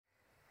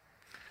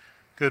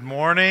Good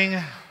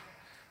morning.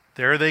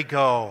 There they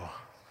go.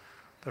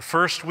 The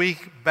first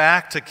week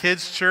back to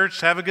kids'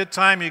 church. Have a good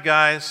time, you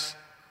guys.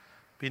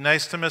 Be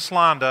nice to Miss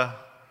Londa.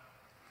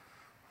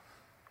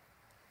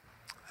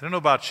 I don't know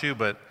about you,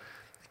 but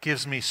it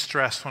gives me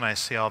stress when I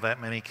see all that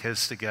many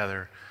kids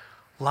together.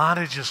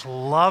 Londa just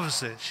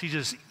loves it. She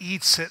just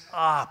eats it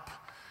up.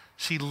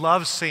 She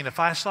loves seeing. If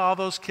I saw all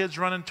those kids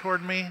running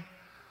toward me,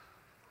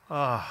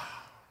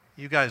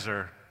 you guys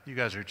are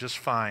just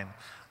fine.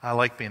 I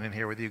like being in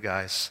here with you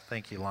guys.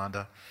 Thank you,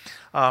 Londa.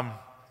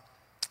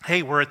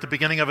 Hey, we're at the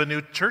beginning of a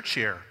new church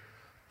year.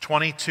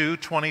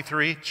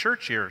 22-23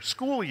 church year,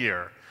 school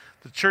year.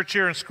 The church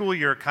year and school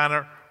year kind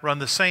of run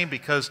the same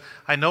because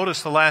I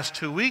noticed the last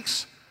 2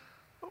 weeks,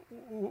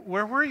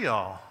 where were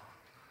y'all?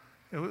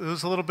 It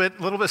was a little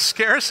bit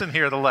scarce in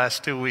here the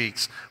last 2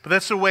 weeks. But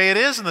that's the way it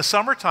is in the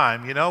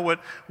summertime. You know,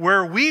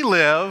 where we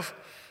live,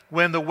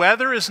 when the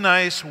weather is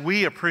nice,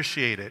 we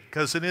appreciate it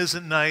because it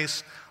isn't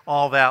nice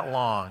all that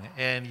long.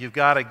 And you've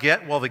got to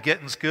get while the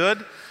getting's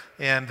good.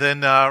 And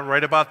then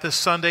right about this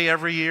Sunday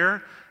every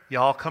year,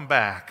 y'all come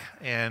back,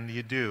 and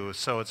you do.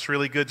 So it's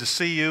really good to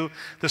see you.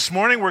 This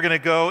morning we're going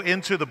to go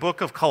into the book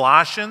of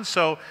Colossians.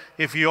 So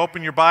if you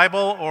open your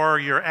Bible or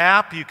your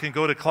app, you can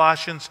go to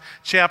Colossians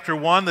chapter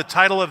 1. The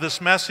title of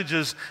this message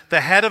is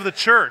The Head of the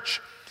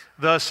Church,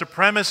 the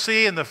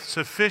Supremacy and the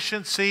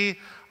Sufficiency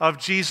of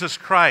Jesus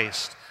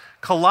Christ.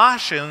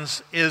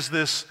 Colossians is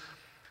this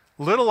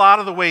little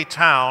out-of-the-way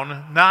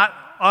town, not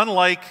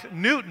unlike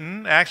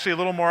Newton, actually a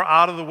little more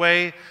out of the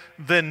way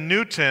than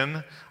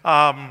Newton.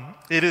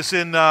 It is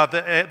in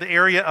the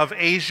area of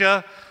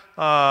Asia,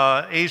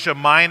 Asia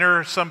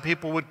Minor, some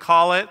people would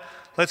call it.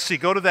 Let's see,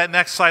 go to that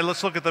next slide.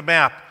 Let's look at the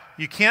map.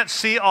 You can't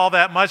see all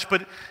that much,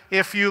 but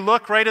if you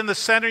look right in the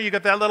center, you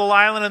got that little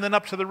island, and then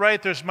up to the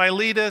right, there's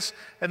Miletus,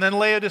 and then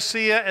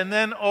Laodicea, and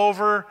then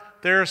over,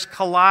 there's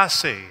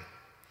Colossae.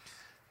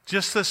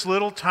 Just this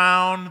little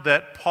town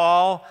that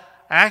Paul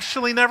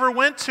actually never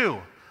went to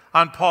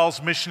on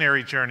Paul's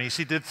missionary journeys.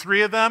 He did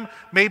 3 of them,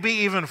 maybe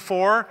even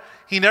 4.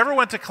 He never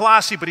went to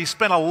Colossae, but he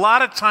spent a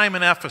lot of time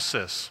in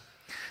Ephesus.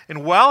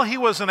 And while he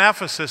was in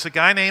Ephesus, a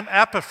guy named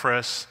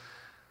Epaphras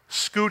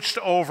scooched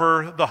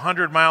over the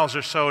 100 miles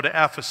or so to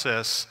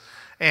Ephesus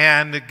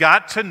and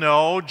got to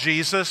know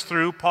Jesus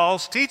through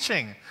Paul's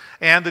teaching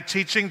and the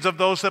teachings of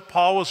those that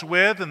Paul was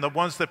with and the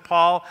ones that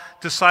Paul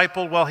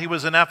discipled while he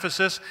was in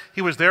Ephesus.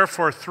 He was there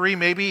for 3,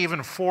 maybe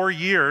even 4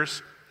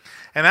 years.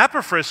 And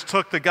Epaphras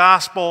took the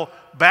gospel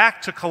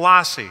back to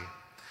Colossae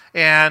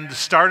and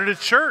started a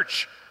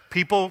church.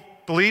 People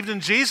believed in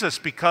Jesus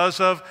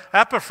because of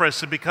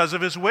Epaphras and because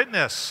of his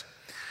witness.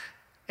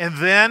 And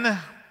then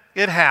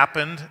it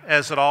happened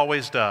as it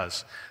always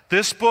does.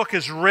 This book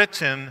is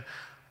written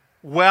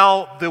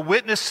while the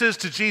witnesses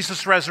to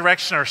Jesus'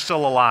 resurrection are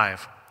still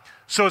alive.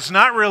 So it's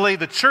not really,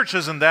 the church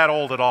isn't that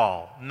old at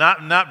all.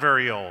 Not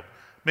very old.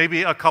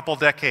 Maybe a couple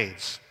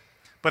decades.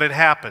 But it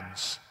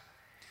happens.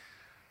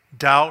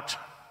 Doubt,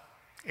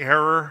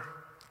 error,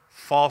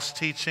 false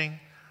teaching,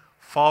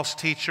 false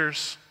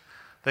teachers,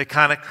 they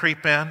kind of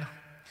creep in.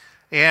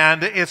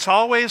 And it's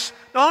always,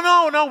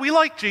 no, we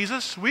like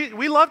Jesus.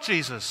 We love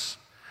Jesus.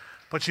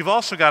 But you've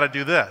also got to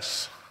do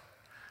this.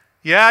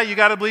 Yeah, you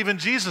got to believe in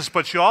Jesus,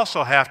 but you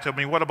also have to,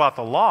 what about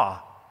the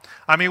law?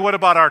 What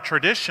about our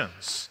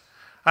traditions?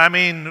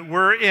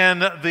 We're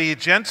in the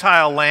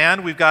Gentile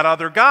land. We've got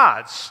other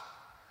gods.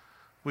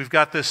 We've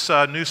got this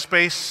new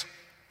space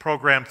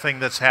program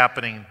thing that's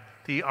happening.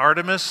 The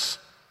Artemis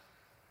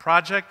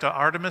project,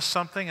 Artemis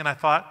something, and I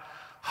thought,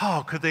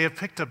 could they have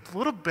picked a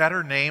little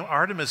better name?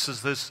 Artemis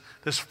is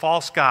this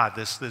false god,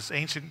 this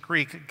ancient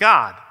Greek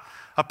god.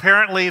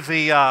 Apparently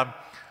the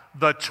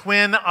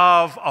twin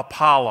of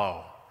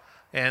Apollo.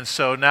 And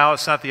so now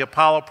it's not the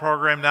Apollo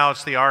program, now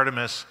it's the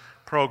Artemis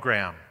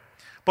program.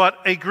 But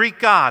a Greek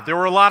god. There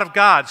were a lot of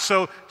gods.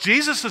 So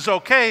Jesus is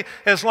okay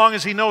as long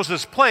as he knows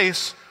his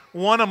place,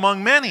 one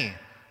among many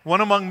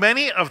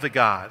of the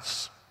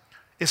gods.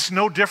 It's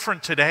no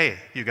different today,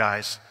 you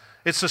guys.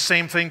 It's the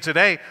same thing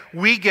today.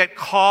 We get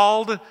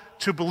called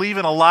to believe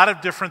in a lot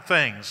of different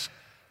things.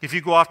 If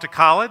you go off to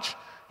college,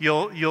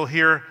 you'll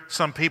hear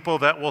some people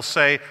that will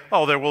say,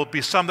 there will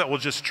be some that will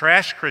just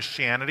trash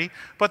Christianity,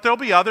 but there'll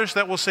be others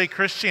that will say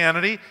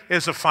Christianity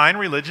is a fine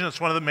religion. It's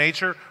one of the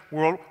major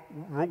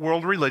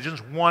world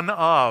religions, one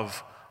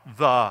of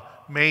the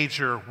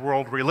major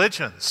world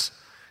religions.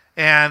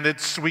 And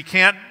we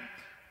can't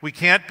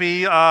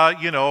be,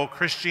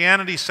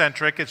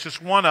 Christianity-centric. It's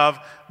just one of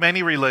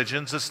many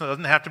religions. This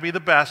doesn't have to be the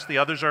best. The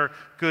others are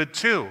good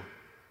too.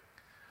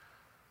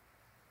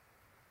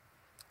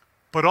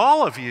 But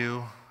all of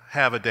you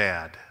have a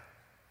dad.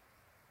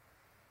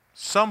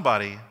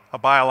 Somebody, a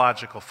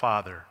biological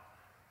father.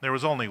 There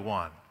was only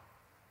one.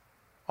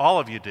 All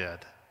of you did.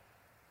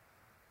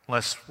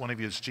 Unless one of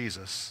you is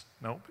Jesus.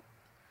 Nope.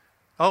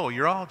 Oh,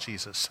 you're all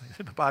Jesus,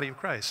 in the body of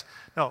Christ.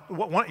 No,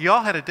 you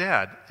all had a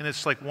dad, and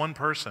it's like one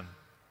person.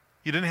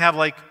 You didn't have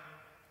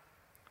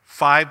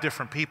 5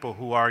 different people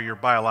who are your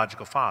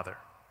biological father.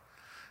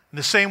 In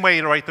the same way,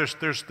 right,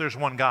 there's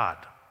one God.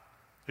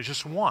 There's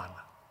just one.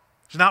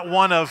 There's not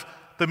one of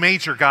the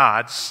major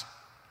gods.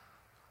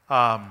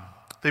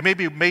 They may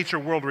be major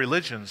world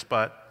religions,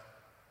 but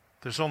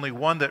there's only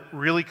one that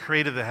really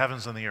created the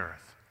heavens and the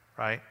earth,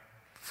 right?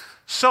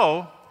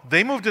 So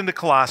they moved into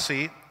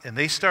Colossae, and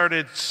they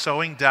started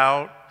sowing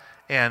doubt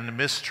and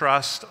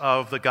mistrust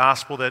of the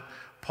gospel that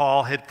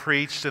Paul had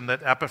preached and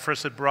that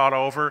Epaphras had brought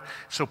over.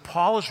 So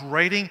Paul is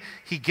writing,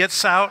 he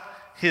gets out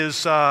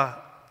his,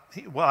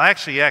 he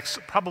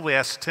probably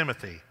asks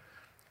Timothy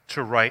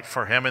to write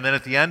for him. And then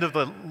at the end of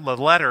the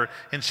letter,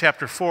 in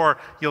chapter 4,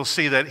 you'll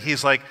see that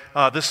he's like,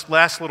 this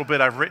last little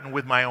bit I've written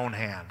with my own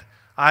hand.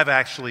 I've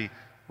actually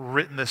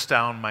written this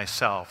down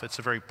myself. It's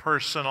a very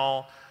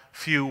personal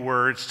few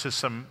words to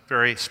some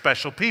very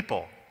special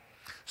people.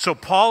 So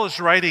Paul is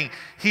writing,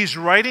 he's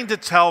writing to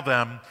tell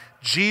them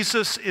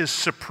Jesus is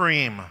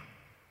supreme.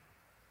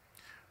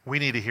 We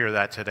need to hear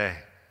that today.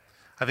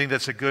 I think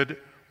that's a good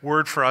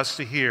word for us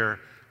to hear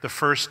the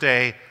first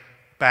day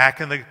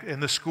back in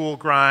the school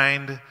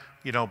grind,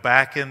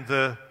 back in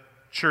the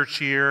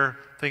church year.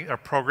 I think our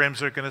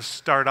programs are going to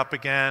start up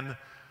again.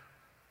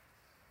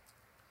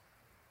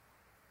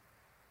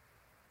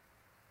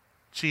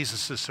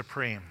 Jesus is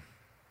supreme,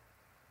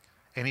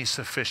 and he's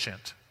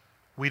sufficient.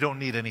 We don't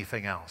need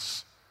anything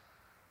else.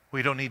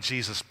 We don't need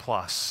Jesus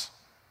plus.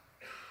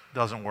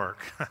 Doesn't work.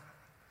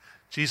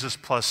 Jesus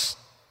plus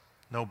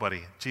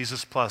nobody.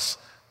 Jesus plus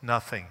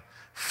nothing.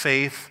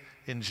 Faith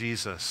in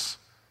Jesus,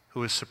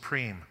 who is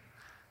supreme.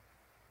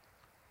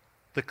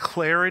 The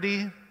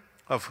clarity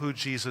of who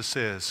Jesus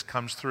is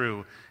comes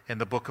through in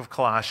the book of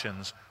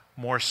Colossians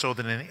more so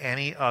than in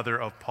any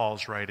other of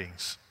Paul's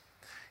writings.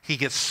 He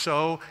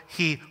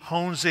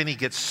hones in, he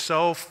gets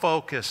so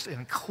focused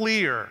and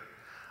clear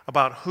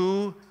about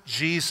who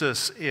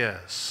Jesus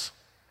is.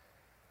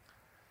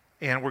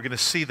 And we're going to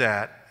see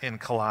that in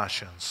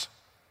Colossians.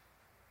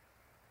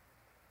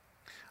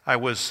 I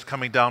was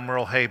coming down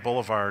Merle Hay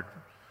Boulevard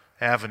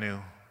Avenue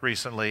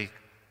recently,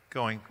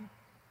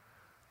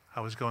 I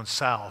was going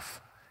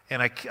south,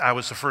 and I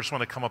was the first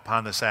one to come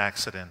upon this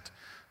accident,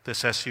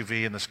 this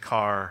SUV and this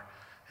car.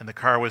 And the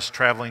car was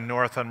traveling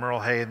north on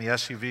Merle Hay, and the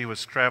SUV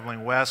was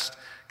traveling west,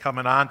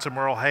 coming on to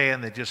Merle Hay,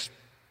 and they just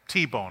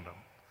T-boned them.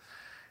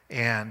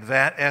 And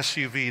that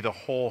SUV, the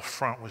whole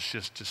front was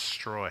just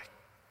destroyed.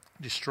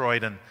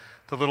 And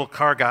the little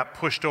car got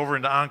pushed over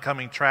into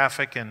oncoming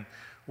traffic and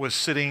was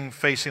sitting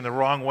facing the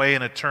wrong way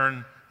in a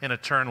turn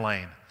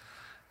lane.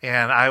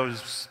 And I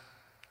was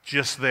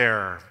just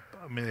there.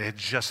 I mean, it had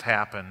just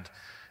happened.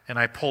 And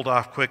I pulled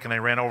off quick, and I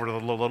ran over to the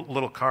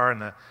little car,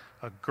 and a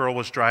girl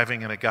was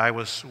driving, and a guy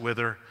was with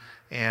her,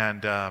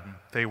 and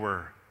they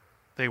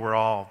were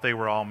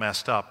all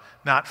messed up.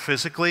 Not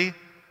physically,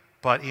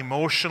 but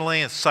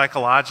emotionally and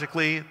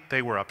psychologically.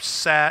 They were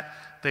upset.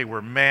 They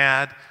were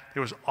mad.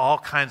 There was all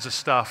kinds of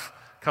stuff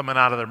coming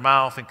out of their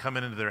mouth and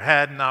coming into their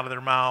head and out of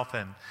their mouth.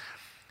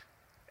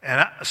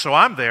 So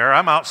I'm there.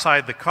 I'm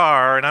outside the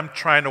car, and I'm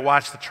trying to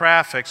watch the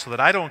traffic so that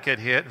I don't get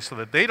hit and so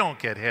that they don't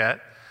get hit.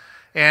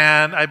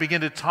 And I begin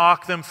to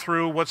talk them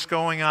through what's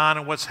going on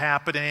and what's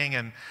happening.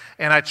 And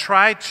I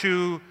try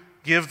to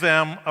give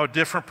them a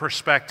different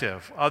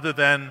perspective other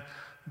than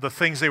the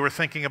things they were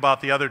thinking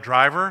about the other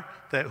driver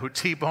who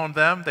T-boned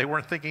them. They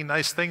weren't thinking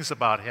nice things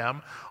about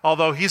him,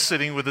 although he's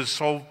sitting with his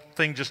whole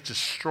thing just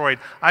destroyed.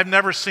 I've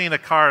never seen a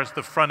car,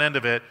 the front end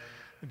of it,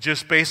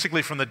 just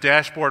basically from the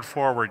dashboard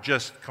forward,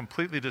 just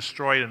completely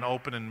destroyed and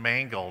open and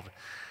mangled.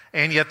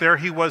 And yet there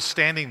he was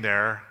standing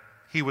there.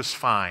 He was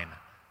fine.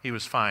 He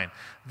was fine.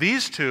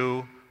 These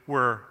two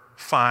were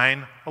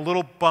fine. A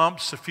little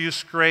bumps, a few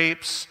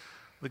scrapes.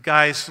 The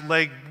guy's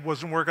leg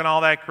wasn't working all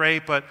that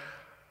great, but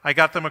I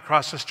got them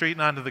across the street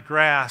and onto the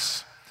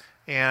grass,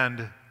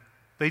 and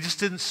they just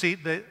didn't see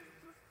that.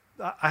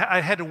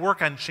 I had to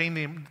work on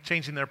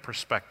changing their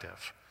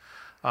perspective.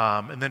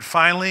 And then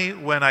finally,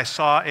 when I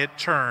saw it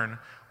turn,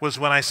 was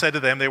when I said to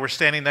them, they were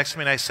standing next to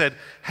me, and I said,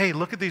 "Hey,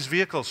 look at these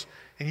vehicles,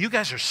 and you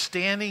guys are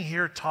standing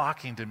here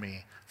talking to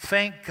me.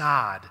 Thank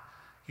God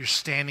you're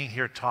standing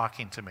here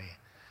talking to me."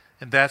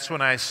 And that's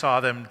when I saw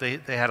them. They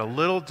had a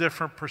little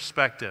different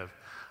perspective.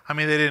 I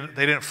mean,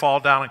 they didn't fall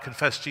down and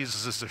confess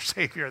Jesus as their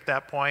Savior at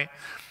that point,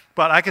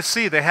 but I could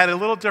see they had a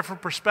little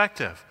different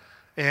perspective.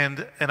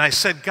 And I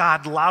said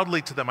God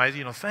loudly to them.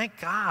 Thank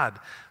God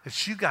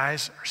that you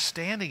guys are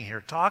standing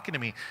here talking to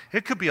me.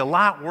 It could be a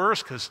lot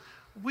worse because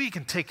we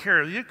can take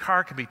care of your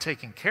car can be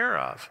taken care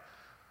of.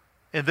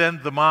 And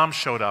then the mom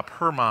showed up.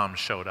 Her mom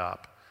showed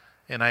up,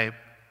 and I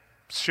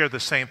shared the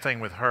same thing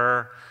with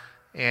her.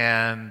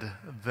 And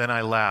then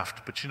I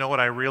left. But you know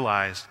what I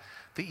realized?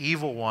 The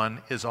evil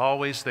one is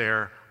always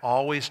there,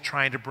 always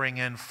trying to bring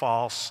in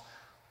false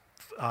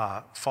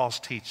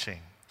teaching,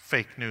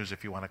 fake news,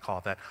 if you want to call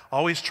it that.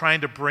 Always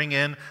trying to bring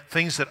in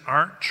things that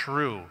aren't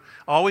true.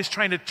 Always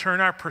trying to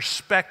turn our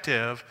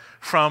perspective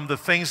from the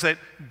things that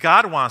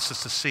God wants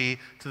us to see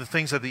to the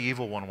things that the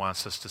evil one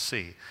wants us to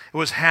see. It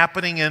was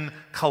happening in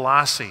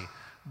Colossae.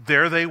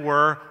 There they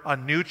were, a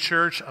new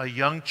church, a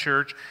young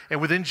church,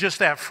 and within just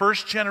that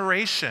first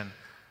generation,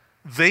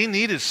 They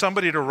needed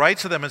somebody to write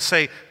to them and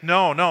say,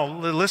 no,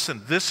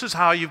 listen, this is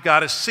how you've got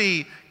to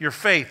see your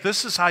faith.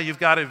 This is how you've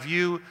got to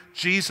view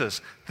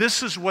Jesus.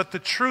 This is what the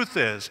truth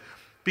is.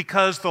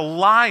 Because the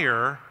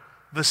liar,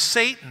 the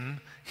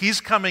Satan,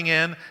 he's coming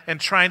in and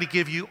trying to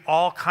give you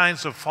all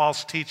kinds of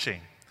false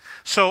teaching.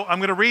 So I'm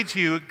going to read to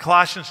you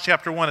Colossians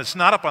chapter 1. It's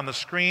not up on the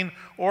screen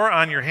or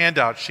on your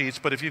handout sheets,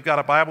 but if you've got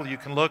a Bible, you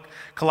can look.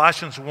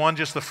 Colossians 1,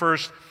 just the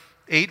first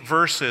 8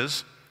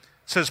 verses.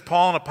 It says,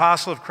 Paul, an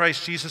apostle of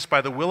Christ Jesus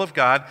by the will of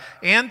God,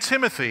 and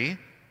Timothy,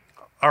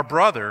 our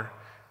brother,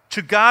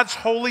 to God's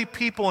holy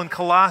people in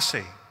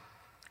Colossae.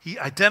 He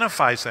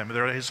identifies them.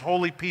 They're his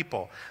holy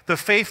people. The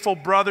faithful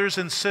brothers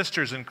and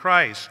sisters in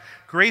Christ.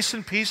 Grace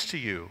and peace to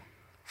you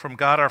from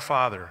God our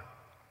Father.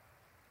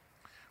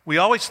 We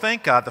always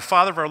thank God, the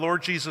Father of our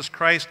Lord Jesus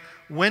Christ,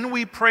 when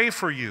we pray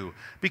for you,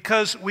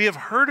 because we have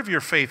heard of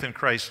your faith in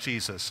Christ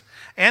Jesus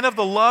and of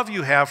the love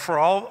you have for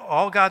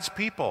all God's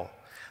people.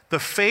 The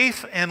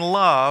faith and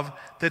love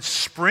that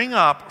spring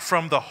up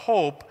from the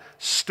hope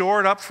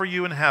stored up for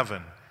you in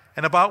heaven,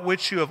 and about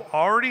which you have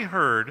already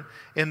heard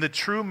in the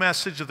true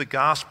message of the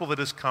gospel that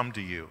has come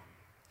to you.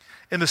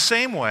 In the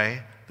same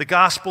way, the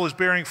gospel is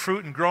bearing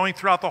fruit and growing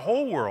throughout the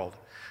whole world,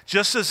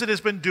 just as it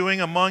has been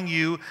doing among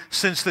you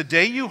since the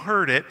day you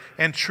heard it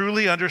and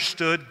truly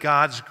understood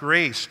God's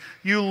grace.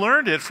 You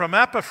learned it from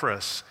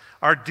Epaphras,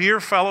 our dear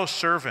fellow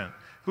servant,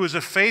 who is a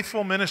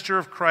faithful minister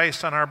of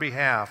Christ on our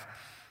behalf,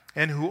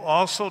 and who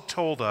also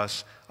told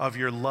us of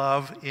your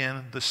love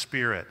in the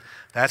Spirit.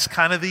 That's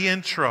kind of the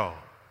intro.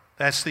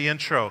 That's the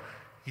intro.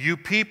 You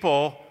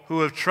people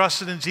who have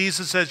trusted in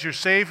Jesus as your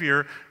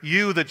Savior,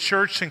 you, the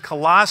church in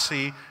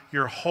Colossae,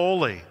 you're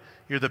holy.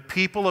 You're the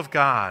people of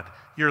God.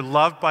 You're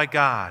loved by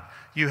God.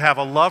 You have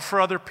a love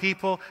for other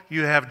people.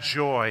 You have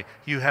joy.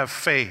 You have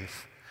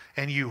faith.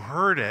 And you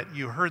heard it.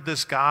 You heard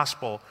this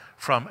gospel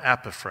from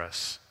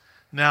Epaphras.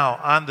 Now,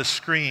 on the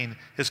screen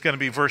is going to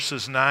be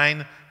verses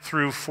 9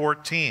 through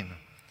 14.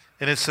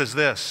 And it says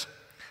this,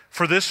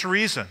 For this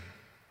reason,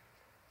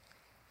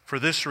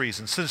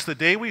 since the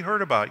day we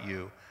heard about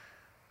you,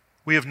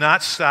 we have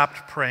not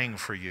stopped praying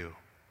for you.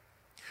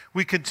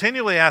 We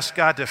continually ask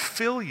God to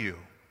fill you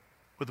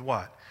with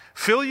what?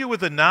 Fill you with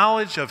the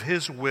knowledge of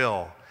His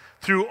will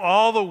through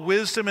all the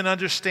wisdom and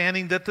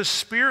understanding that the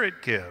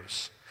Spirit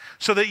gives,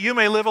 so that you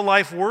may live a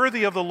life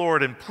worthy of the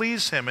Lord and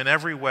please Him in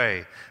every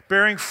way,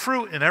 bearing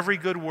fruit in every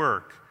good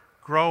work,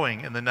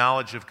 growing in the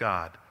knowledge of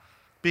God,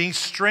 being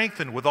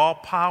strengthened with all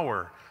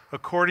power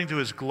according to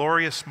His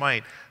glorious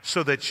might,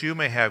 so that you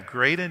may have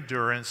great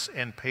endurance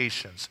and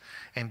patience,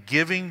 and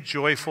giving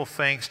joyful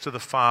thanks to the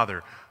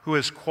Father, who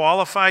has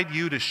qualified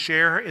you to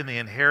share in the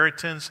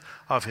inheritance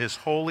of His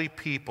holy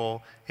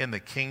people in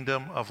the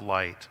kingdom of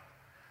light.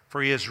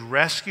 For He has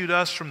rescued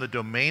us from the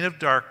domain of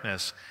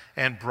darkness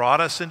and brought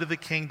us into the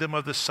kingdom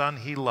of the Son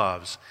He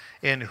loves,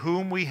 in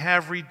whom we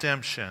have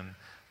redemption,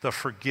 the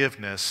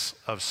forgiveness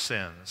of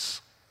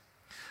sins.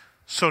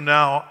 So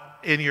now,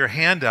 in your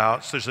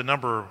handouts, there's a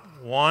number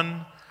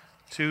 1,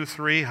 2,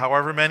 3,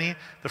 however many.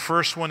 The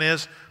first one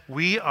is,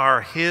 we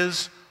are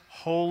His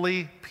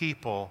holy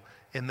people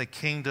in the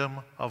kingdom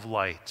of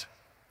light.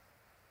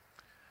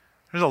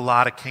 There's a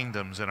lot of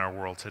kingdoms in our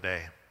world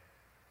today.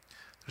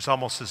 There's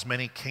almost as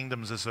many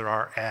kingdoms as there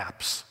are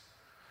apps.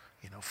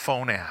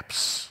 Phone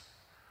apps,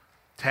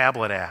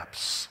 tablet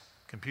apps,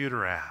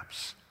 computer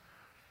apps.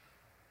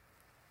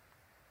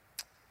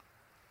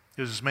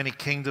 There's as many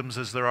kingdoms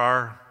as there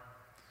are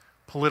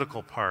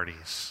political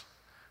parties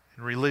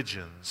and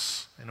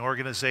religions and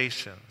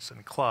organizations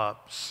and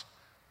clubs,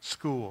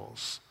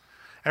 schools.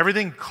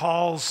 Everything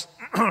calls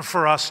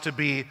for us to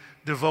be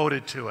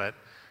devoted to it.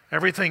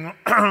 Everything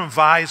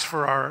vies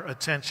for our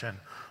attention.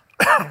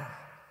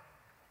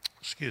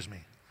 Excuse me.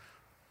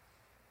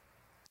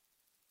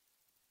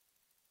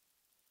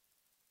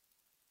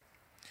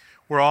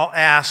 We're all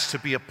asked to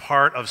be a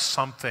part of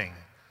something.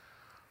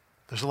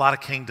 There's a lot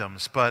of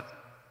kingdoms, but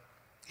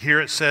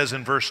here it says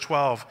in verse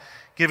 12,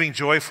 giving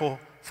joyful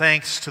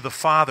thanks to the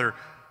Father,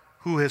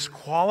 who has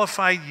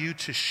qualified you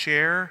to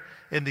share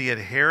in the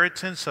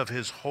inheritance of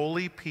His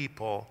holy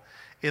people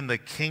in the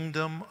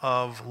kingdom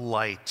of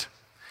light.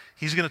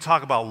 He's going to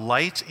talk about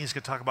light, and he's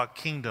going to talk about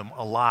kingdom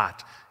a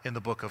lot in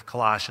the book of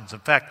Colossians. In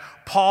fact,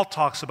 Paul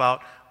talks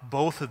about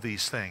both of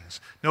these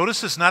things.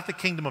 Notice it's not the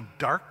kingdom of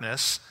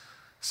darkness,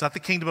 it's not the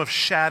kingdom of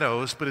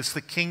shadows, but it's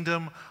the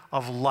kingdom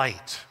of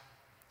light.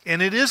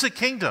 And it is a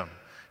kingdom.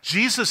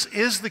 Jesus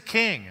is the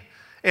king,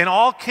 and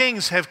all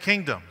kings have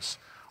kingdoms.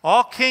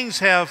 All kings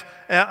have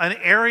an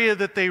area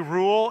that they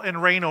rule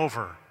and reign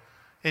over.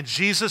 And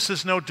Jesus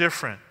is no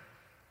different.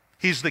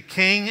 He's the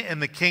king in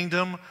the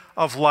kingdom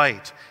of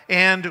light.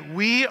 And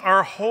we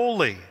are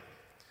holy.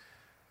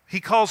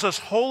 He calls us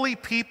holy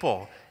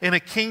people in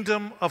a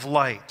kingdom of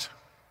light.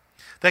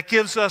 That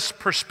gives us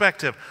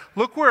perspective.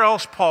 Look where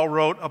else Paul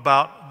wrote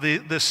about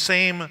the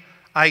same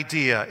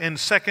idea. In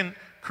 2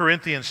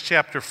 Corinthians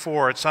chapter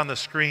 4, it's on the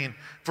screen,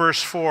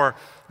 verse 4.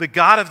 The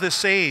God of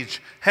this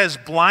age has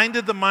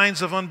blinded the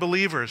minds of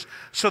unbelievers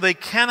so they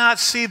cannot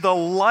see the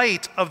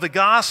light of the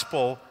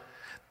gospel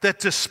that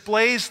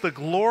displays the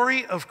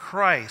glory of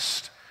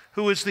Christ,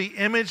 who is the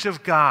image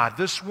of God.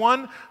 This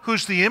one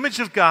who's the image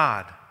of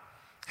God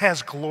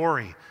has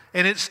glory,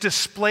 and it's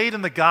displayed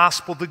in the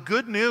gospel, the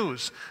good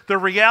news, the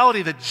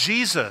reality that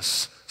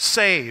Jesus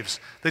saves,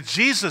 that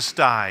Jesus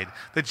died,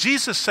 that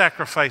Jesus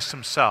sacrificed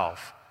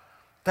himself.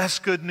 That's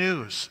good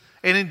news.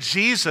 And in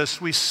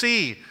Jesus, we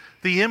see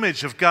the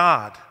image of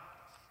God.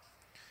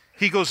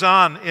 He goes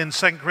on in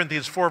 2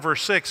 Corinthians 4,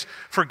 verse 6,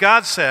 For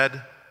God,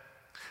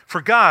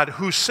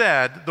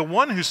 the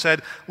one who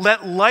said,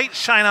 let light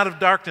shine out of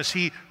darkness,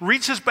 he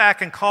reaches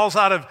back and calls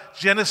out of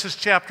Genesis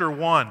chapter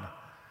 1.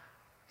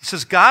 He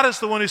says, God is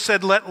the one who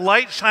said, let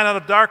light shine out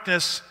of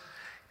darkness.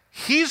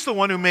 He's the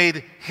one who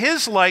made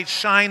his light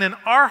shine in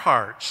our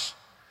hearts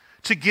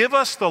to give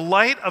us the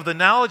light of the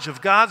knowledge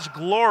of God's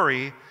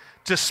glory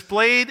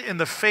displayed in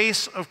the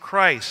face of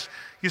Christ.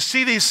 You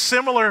see these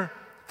similar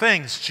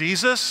things.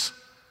 Jesus,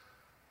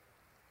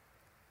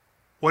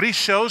 what he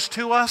shows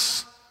to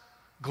us,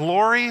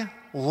 glory,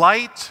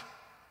 light,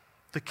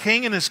 the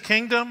king and his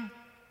kingdom.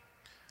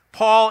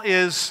 Paul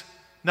is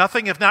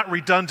nothing if not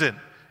redundant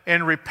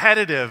and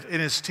repetitive in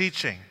his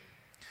teaching.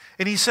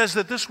 And he says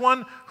that this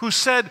one who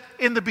said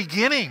in the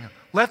beginning,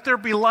 let there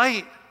be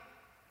light,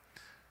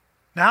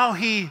 now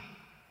he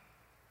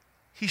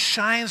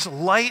shines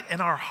light in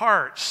our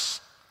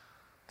hearts.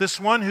 This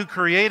one who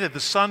created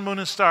the sun, moon,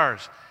 and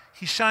stars,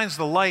 he shines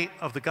the light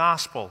of the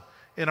gospel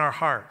in our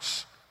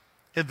hearts.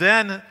 And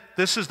then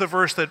this is the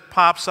verse that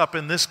pops up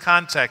in this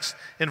context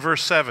in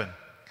verse 7.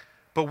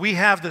 But we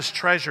have this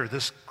treasure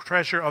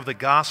of the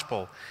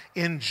gospel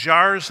in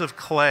jars of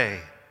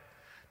clay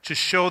to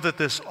show that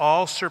this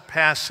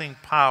all-surpassing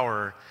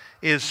power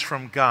is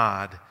from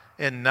God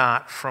and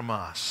not from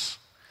us.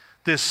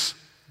 This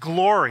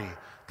glory,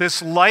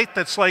 this light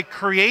that's like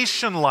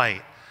creation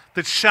light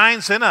that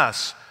shines in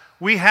us,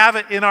 we have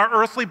it in our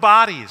earthly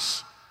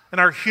bodies. In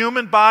our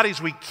human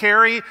bodies, we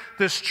carry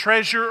this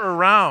treasure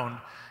around,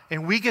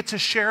 and we get to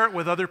share it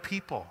with other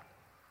people.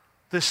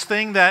 This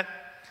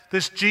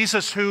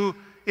Jesus who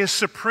is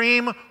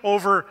supreme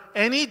over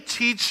any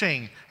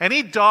teaching,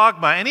 any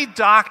dogma, any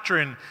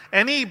doctrine,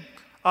 any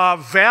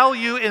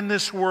value in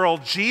this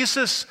world.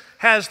 Jesus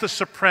has the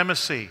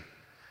supremacy.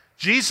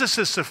 Jesus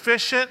is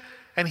sufficient,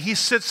 and he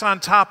sits on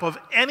top of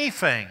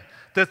anything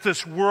that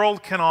this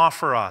world can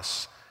offer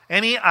us.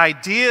 Any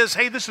ideas,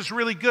 hey, this is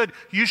really good,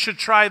 you should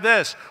try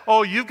this.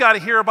 Oh, you've got to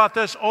hear about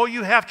this. Oh,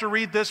 you have to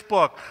read this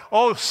book.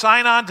 Oh,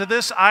 sign on to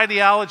this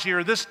ideology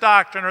or this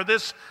doctrine or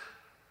this.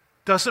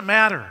 Doesn't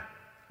matter.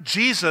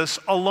 Jesus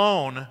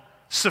alone,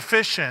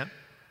 sufficient,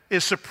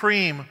 is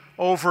supreme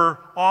over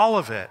all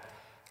of it.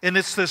 And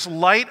it's this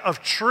light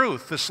of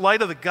truth, this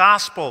light of the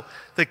gospel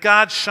that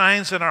God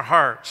shines in our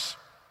hearts.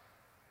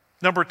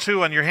 Number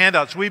 2 on your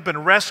handouts, we've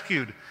been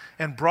rescued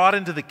and brought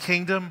into the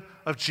kingdom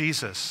of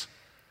Jesus.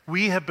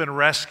 We have been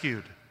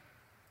rescued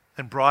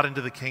and brought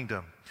into the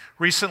kingdom.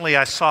 Recently,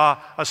 I saw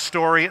a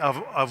story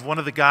of one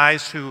of the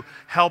guys who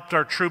helped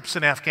our troops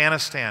in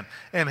Afghanistan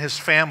and his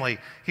family.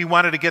 He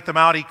wanted to get them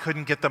out. He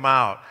couldn't get them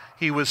out.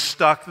 He was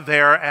stuck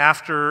there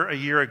after a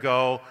year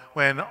ago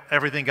when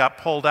everything got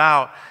pulled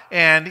out.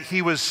 And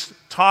he was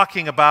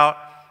talking about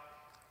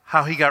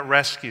how he got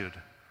rescued,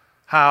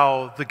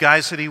 how the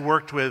guys that he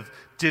worked with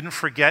didn't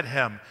forget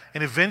him.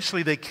 And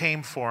eventually they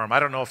came for him. I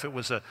don't know if it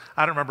was I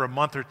don't remember, a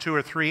month or 2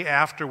 or 3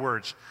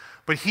 afterwards.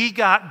 But he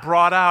got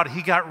brought out,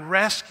 he got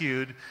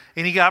rescued,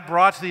 and he got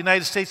brought to the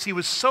United States. He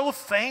was so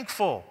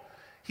thankful.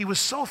 He was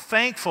so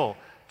thankful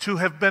to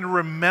have been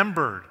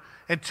remembered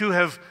and to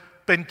have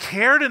been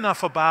cared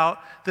enough about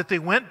that they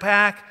went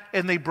back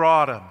and they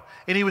brought him.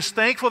 And he was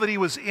thankful that he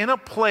was in a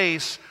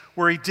place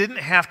where he didn't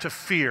have to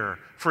fear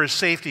for his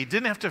safety. He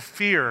didn't have to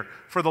fear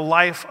for the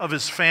life of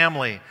his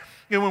family.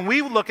 And when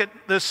we look at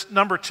this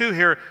number 2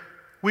 here,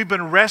 we've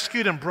been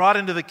rescued and brought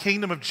into the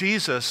kingdom of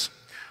Jesus.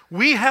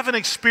 We haven't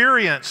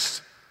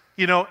experienced,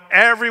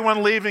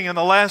 everyone leaving and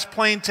the last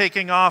plane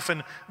taking off,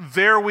 and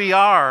there we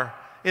are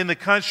in the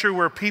country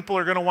where people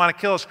are going to want to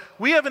kill us.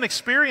 We haven't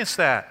experienced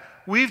that.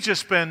 We've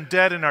just been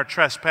dead in our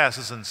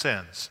trespasses and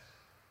sins,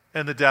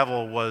 and the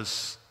devil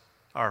was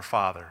our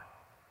father.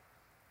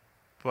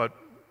 But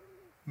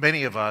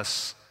many of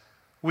us,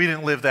 we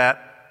didn't live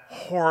that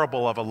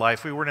horrible of a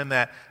life. We weren't in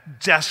that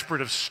desperate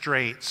of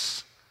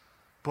straits,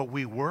 but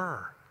we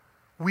were.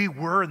 We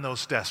were in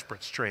those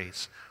desperate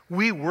straits.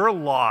 We were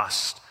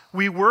lost.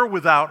 We were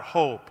without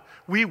hope.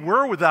 We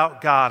were without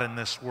God in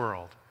this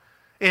world.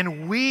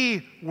 And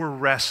we were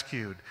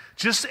rescued.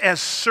 Just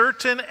as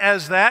certain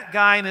as that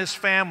guy and his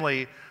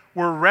family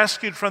were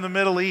rescued from the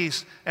Middle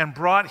East and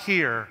brought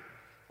here,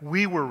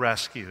 we were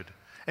rescued.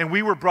 And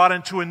we were brought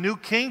into a new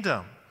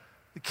kingdom,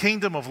 the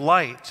kingdom of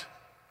light.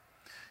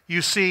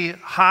 You see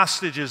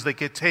hostages that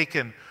get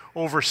taken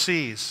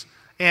overseas,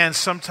 and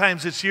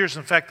sometimes it's years.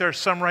 In fact, there are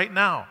some right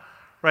now,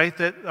 right,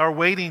 that are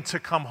waiting to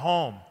come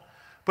home.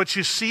 But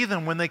you see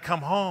them when they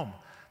come home.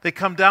 They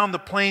come down the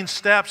plane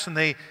steps and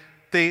they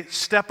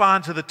step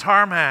onto the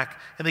tarmac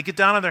and they get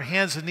down on their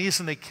hands and knees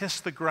and they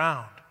kiss the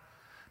ground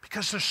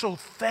because they're so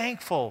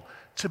thankful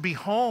to be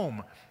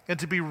home and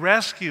to be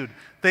rescued.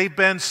 They've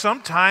been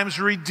sometimes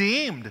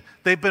redeemed.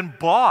 They've been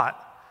bought.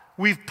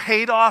 We've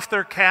paid off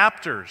their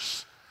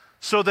captors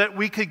so that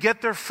we could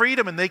get their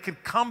freedom and they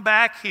could come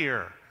back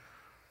here.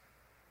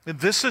 And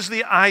this is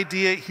the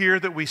idea here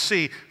that we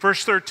see.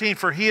 Verse 13,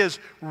 for he has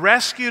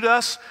rescued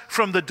us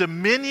from the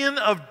dominion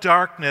of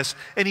darkness,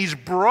 and he's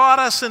brought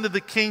us into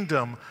the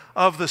kingdom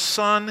of the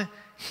Son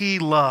he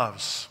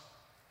loves.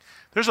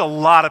 There's a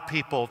lot of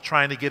people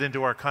trying to get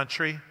into our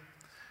country,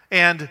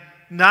 and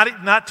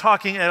not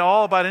talking at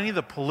all about any of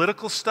the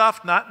political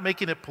stuff, not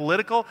making it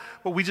political,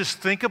 but we just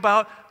think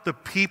about the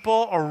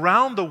people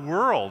around the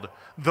world.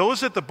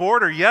 Those at the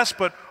border, yes,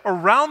 but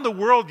around the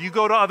world, you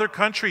go to other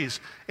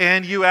countries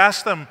and you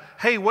ask them,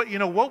 hey, what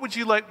would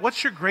you like?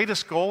 What's your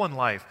greatest goal in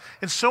life?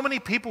 And so many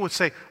people would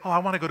say, oh, I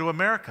want to go to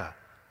America.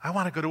 I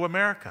want to go to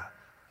America.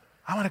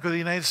 I want to go to the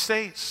United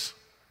States.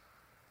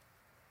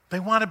 They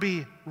want to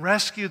be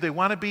rescued. They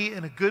want to be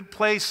in a good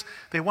place.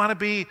 They want to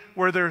be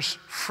where there's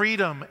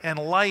freedom and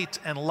light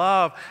and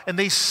love. And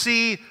they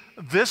see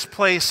this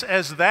place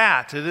as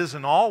that. It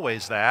isn't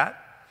always that.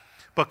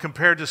 But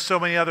compared to so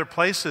many other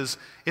places,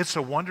 it's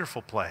a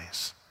wonderful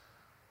place.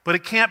 But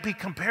it can't be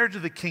compared to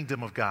the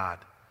kingdom of God.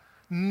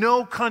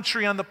 No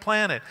country on the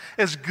planet,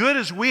 as good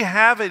as we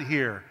have it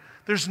here,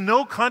 there's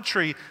no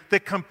country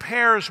that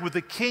compares with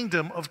the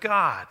kingdom of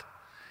God.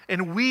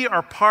 And we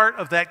are part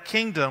of that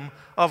kingdom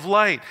of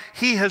light.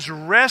 He has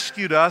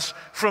rescued us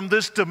from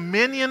this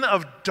dominion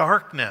of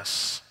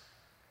darkness.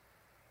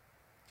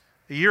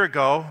 A year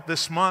ago,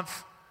 this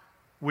month,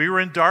 we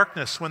were in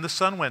darkness when the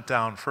sun went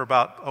down for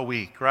about a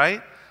week,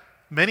 right?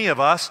 Many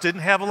of us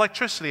didn't have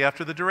electricity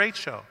after the Durate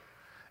show.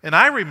 And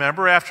I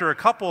remember after a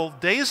couple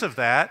days of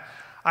that,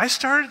 I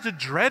started to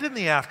dread in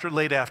the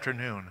late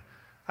afternoon.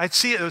 I'd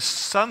see the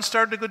sun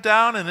started to go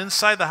down, and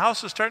inside the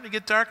house was starting to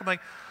get dark. I'm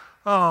like,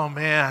 oh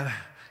man,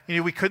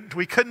 we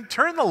couldn't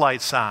turn the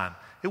lights on.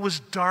 It was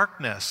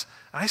darkness.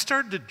 I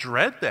started to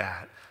dread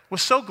that. I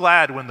was so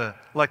glad when the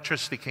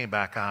electricity came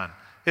back on.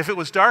 If it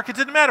was dark, it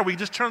didn't matter. We could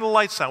just turn the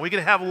lights on. We could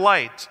have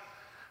light.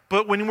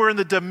 But when we're in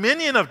the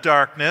dominion of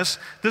darkness,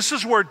 this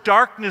is where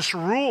darkness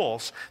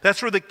rules.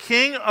 That's where the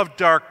king of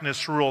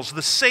darkness rules,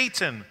 the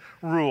Satan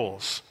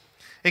rules.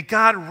 And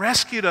God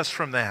rescued us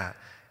from that.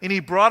 And he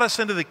brought us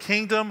into the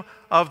kingdom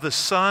of the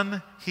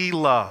Son he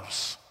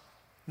loves.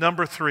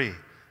 Number 3,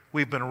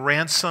 we've been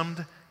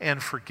ransomed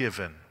and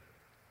forgiven.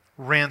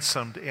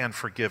 Ransomed and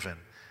forgiven.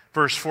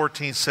 Verse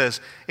 14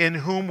 says, in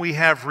whom we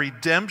have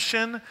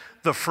redemption,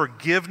 the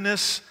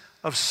forgiveness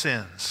of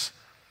sins.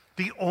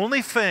 The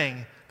only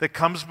thing that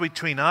comes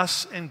between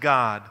us and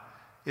God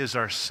is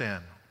our sin.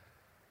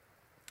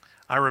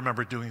 I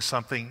remember doing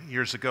something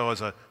years ago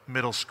as a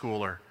middle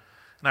schooler.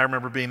 And I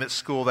remember being at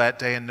school that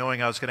day and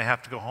knowing I was going to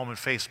have to go home and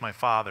face my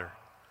father.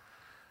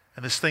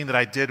 And this thing that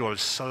I did, I was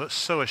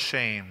so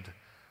ashamed.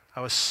 I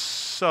was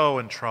so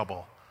in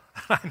trouble.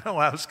 I know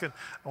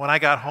when I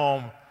got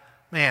home,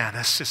 man,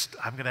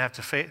 I'm going to have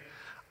to face.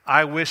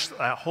 I wish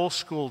that whole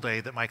school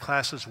day that my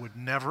classes would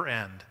never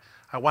end.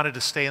 I wanted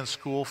to stay in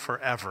school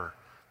forever.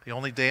 The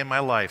only day in my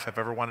life I've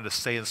ever wanted to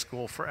stay in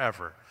school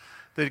forever.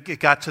 It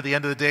got to the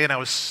end of the day and I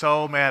was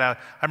so mad.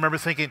 I remember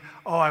thinking,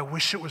 oh, I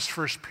wish it was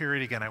first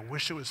period again. I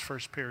wish it was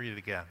first period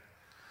again.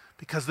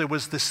 Because there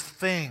was this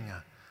thing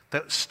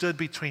that stood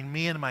between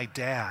me and my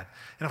dad.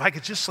 And if I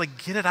could just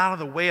get it out of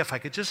the way, if I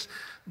could just,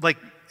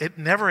 it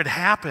never had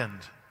happened,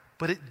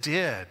 but it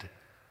did.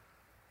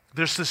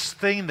 There's this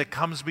thing that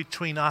comes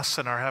between us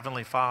and our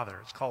Heavenly Father.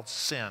 It's called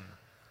sin.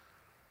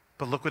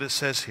 But look what it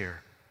says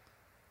here.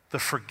 The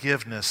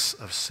forgiveness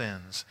of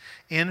sins.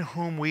 In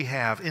whom we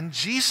have, in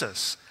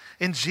Jesus,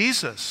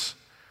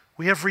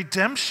 we have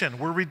redemption.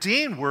 We're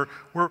redeemed.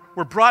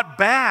 We're brought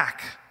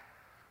back.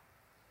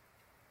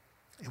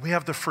 And we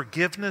have the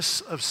forgiveness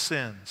of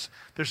sins.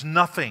 There's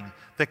nothing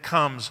that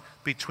comes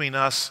between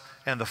us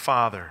and the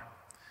Father.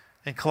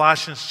 In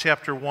Colossians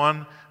chapter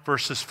 1,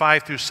 verses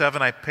 5 through 7,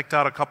 I picked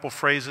out a couple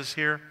phrases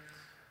here.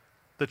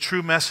 The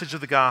true message of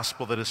the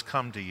gospel that has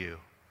come to you.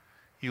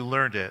 You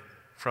learned it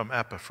from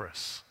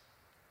Epaphras.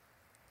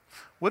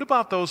 What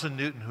about those in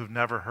Newton who've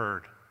never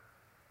heard?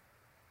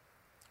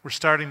 We're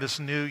starting this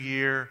new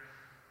year.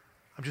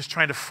 I'm just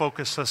trying to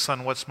focus us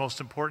on what's most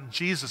important.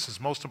 Jesus is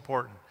most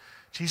important.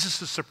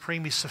 Jesus is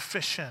supreme. He's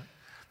sufficient.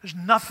 There's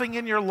nothing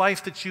in your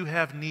life that you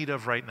have need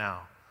of right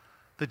now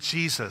that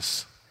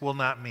Jesus will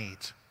not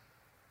meet.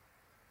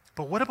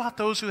 But what about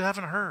those who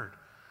haven't heard?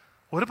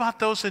 What about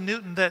those in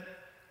Newton that,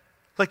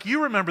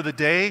 you remember the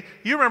day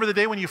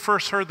when you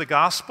first heard the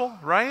gospel,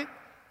 right?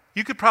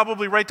 You could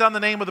probably write down the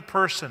name of the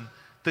person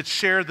that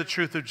shared the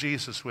truth of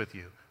Jesus with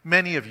you.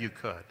 Many of you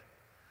could.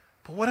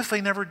 But what if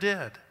they never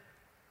did?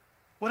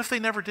 What if they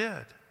never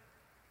did?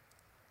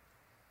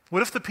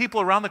 What if the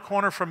people around the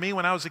corner from me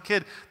when I was a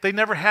kid, they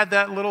never had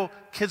that little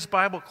kids'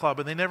 Bible club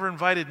and they never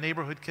invited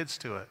neighborhood kids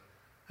to it,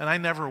 and I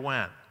never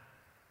went?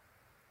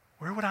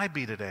 Where would I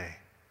be today?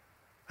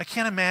 I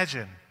can't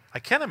imagine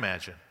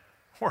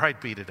where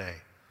I'd be today,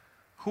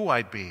 who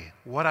I'd be,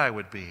 what I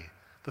would be,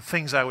 the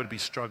things I would be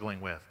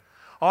struggling with.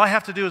 All I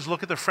have to do is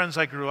look at the friends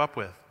I grew up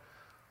with.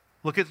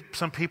 Look at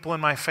some people in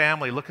my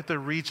family. Look at the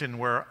region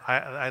where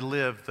I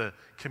live, the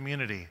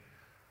community.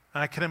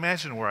 And I can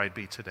imagine where I'd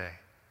be today.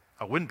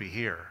 I wouldn't be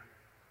here.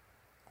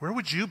 Where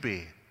would you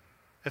be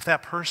if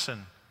that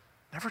person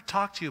never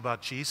talked to you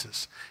about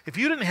Jesus? If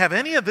you didn't have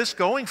any of this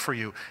going for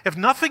you, if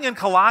nothing in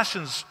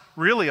Colossians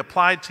really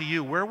applied to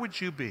you, where would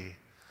you be?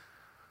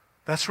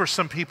 That's where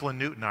some people in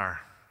Newton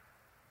are.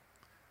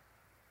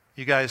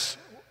 You guys,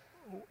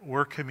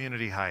 we're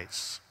Community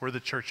Heights. We're the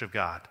Church of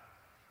God.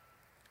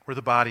 We're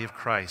the body of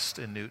Christ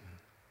in Newton.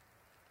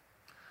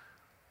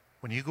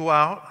 When you go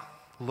out,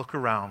 look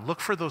around. Look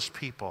for those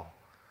people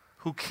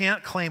who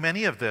can't claim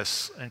any of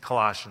this in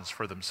Colossians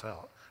for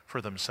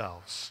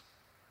themselves.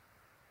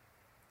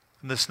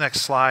 In this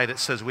next slide, it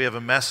says we have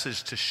a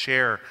message to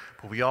share,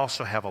 but we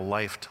also have a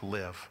life to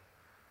live.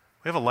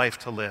 We have a life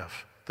to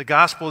live. The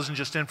gospel isn't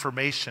just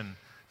information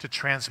to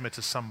transmit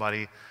to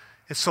somebody.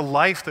 It's a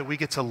life that we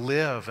get to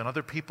live, and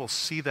other people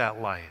see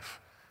that life.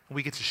 And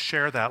we get to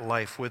share that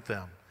life with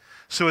them.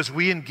 So as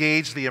we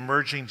engage the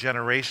emerging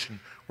generation,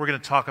 we're going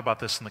to talk about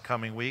this in the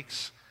coming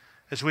weeks.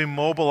 As we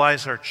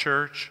mobilize our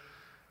church,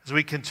 as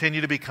we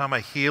continue to become a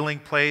healing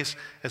place,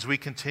 as we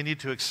continue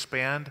to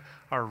expand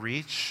our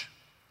reach,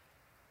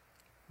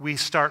 we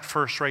start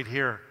first right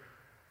here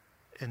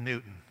in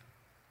Newton.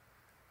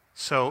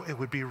 So it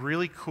would be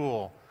really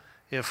cool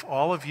if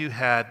all of you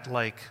had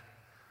like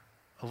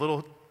a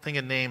little thing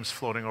of names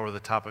floating over the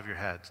top of your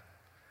head.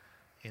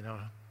 You know,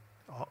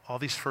 all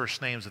these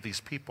first names of these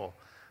people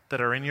that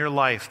are in your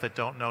life that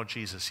don't know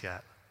Jesus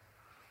yet.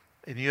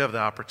 And you have the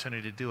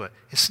opportunity to do it.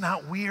 It's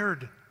not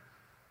weird.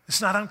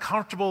 It's not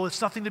uncomfortable.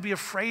 It's nothing to be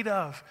afraid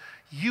of.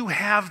 You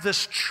have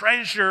this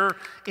treasure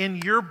in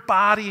your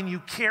body and you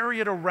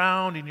carry it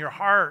around in your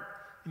heart,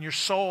 in your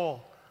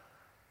soul.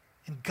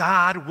 And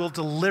God will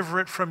deliver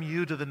it from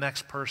you to the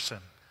next person.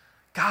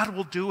 God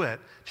will do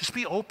it. Just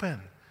be open.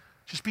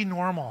 Just be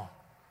normal.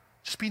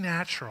 Just be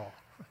natural.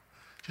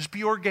 Just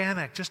be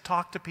organic. Just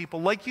talk to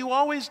people like you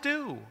always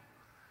do.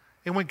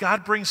 And when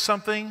God brings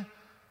something,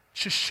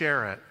 just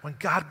share it. When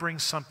God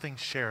brings something,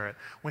 share it.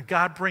 When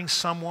God brings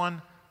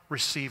someone,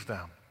 receive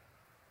them.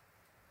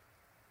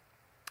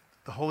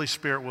 The Holy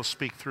Spirit will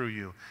speak through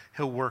you.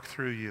 He'll work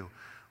through you.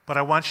 But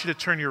I want you to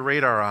turn your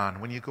radar on.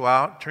 When you go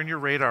out, turn your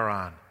radar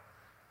on.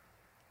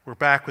 We're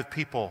back with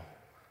people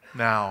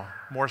now,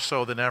 more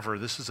so than ever.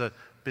 This is a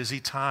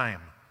busy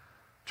time.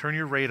 Turn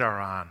your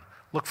radar on.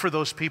 Look for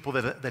those people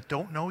that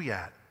don't know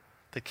yet,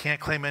 that can't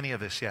claim any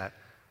of this yet,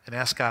 and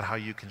ask God how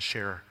you can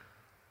share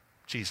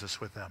Jesus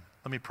with them.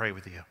 Let me pray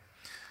with you.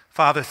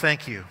 Father,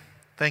 thank you.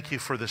 Thank you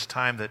for this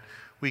time that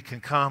we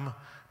can come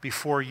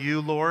before you,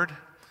 Lord,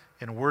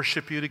 and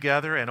worship you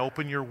together and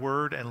open your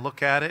word and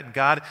look at it. And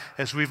God,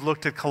 as we've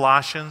looked at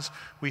Colossians,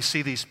 we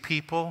see these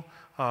people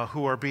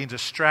who are being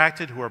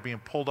distracted, who are being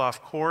pulled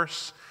off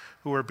course,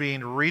 who are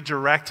being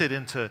redirected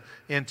into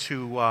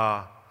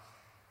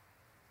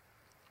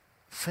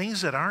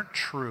things that aren't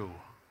true.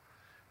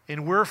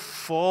 And we're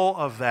full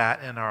of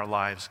that in our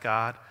lives,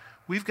 God.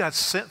 We've got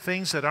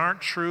things that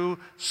aren't true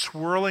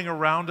swirling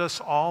around us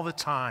all the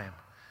time.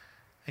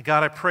 And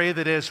God, I pray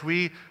that as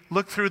we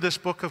look through this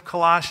book of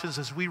Colossians,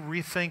 as we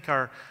rethink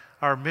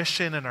our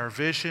mission and our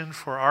vision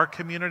for our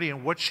community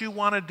and what you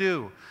want to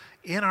do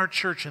in our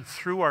church and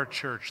through our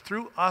church,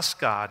 through us,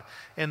 God,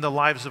 in the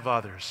lives of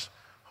others.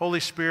 Holy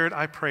Spirit,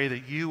 I pray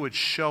that you would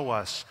show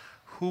us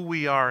who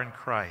we are in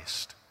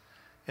Christ,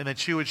 and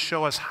that you would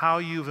show us how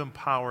you've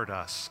empowered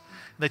us,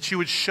 and that you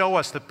would show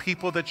us the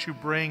people that you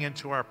bring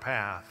into our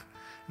path,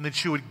 and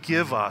that you would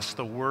give us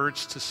the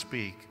words to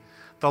speak,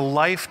 the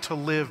life to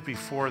live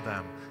before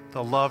them,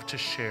 the love to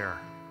share.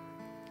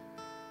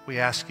 We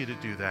ask you to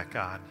do that,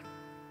 God.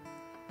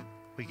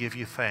 We give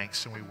you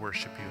thanks and we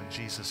worship you in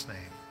Jesus'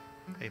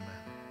 name.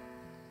 Amen.